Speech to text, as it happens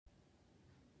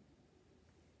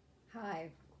Hi,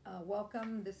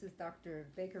 welcome. This is Dr.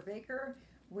 Baker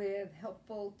with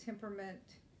Helpful Temperament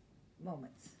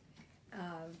Moments.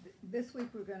 This week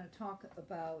we're going to talk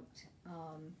about,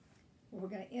 we're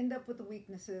going to end up with the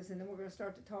weaknesses, and then we're going to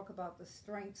start to talk about the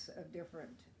strengths of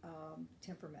different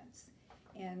temperaments.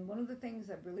 And one of the things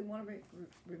I really want to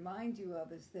remind you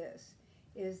of is this,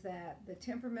 is that the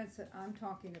temperaments that I'm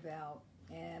talking about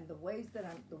and the way that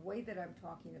I'm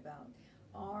talking about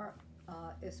are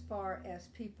as far as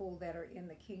people that are in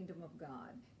the kingdom of God.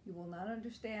 You will not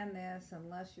understand this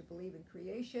unless you believe in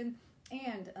creation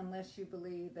and unless you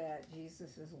believe that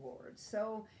Jesus is Lord.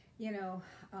 So,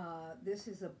 this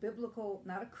is a biblical,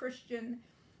 not a Christian,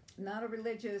 not a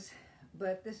religious,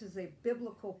 but this is a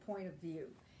biblical point of view.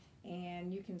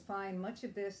 And you can find much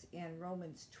of this in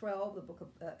Romans 12, the book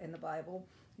of, in the Bible.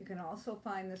 You can also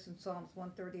find this in Psalms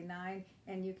 139,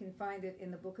 and you can find it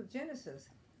in the book of Genesis.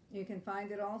 You can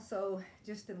find it also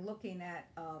just in looking at,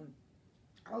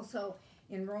 also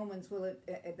in Romans,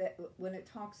 when it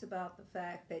talks about the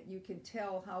fact that you can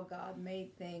tell how God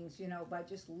made things, by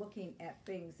just looking at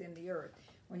things in the earth.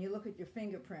 When you look at your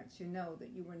fingerprints, you know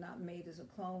that you were not made as a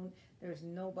clone. There's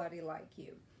nobody like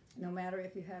you. No matter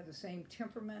if you have the same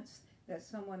temperaments that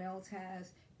someone else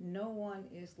has, no one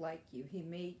is like you. He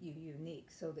made you unique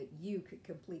so that you could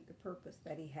complete the purpose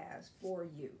that he has for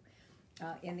you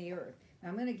in the earth. Now,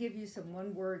 I'm going to give you some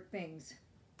one-word things,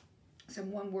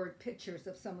 some one-word pictures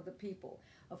of some of the people.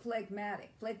 A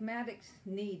phlegmatic. Phlegmatics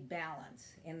need balance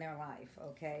in their life,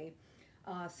 okay?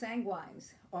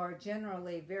 Sanguines are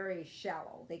generally very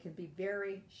shallow. They can be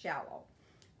very shallow.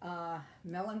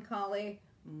 Melancholy,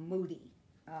 moody.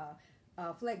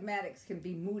 Phlegmatics can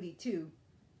be moody too,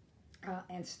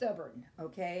 and stubborn,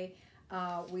 okay?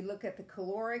 We look at the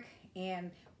choleric,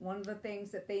 and one of the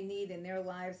things that they need in their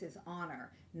lives is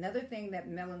honor. Another thing that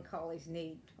melancholies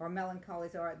need, or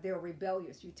melancholies are, they're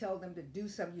rebellious. You tell them to do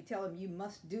something, you tell them you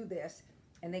must do this,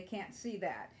 and they can't see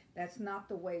that. That's not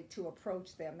the way to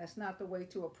approach them. That's not the way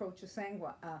to approach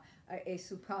a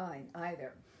supine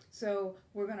either. So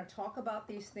we're going to talk about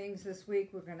these things this week.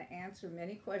 We're going to answer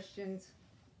many questions.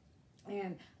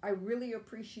 And I really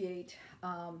appreciate,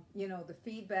 the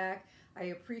feedback. I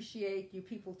appreciate you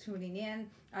people tuning in.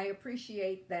 I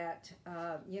appreciate that,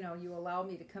 you allow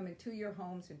me to come into your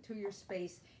homes, into your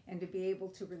space, and to be able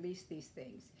to release these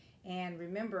things. And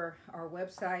remember our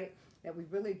website, that we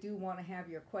really do want to have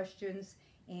your questions.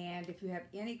 And if you have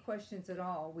any questions at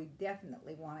all, we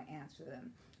definitely want to answer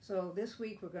them. So this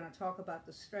week we're going to talk about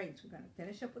the strengths. We're going to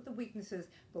finish up with the weaknesses,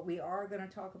 but we are going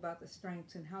to talk about the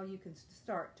strengths and how you can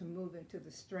start to move into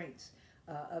the strengths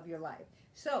of your life.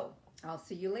 So I'll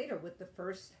see you later with the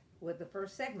first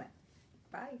segment.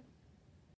 Bye.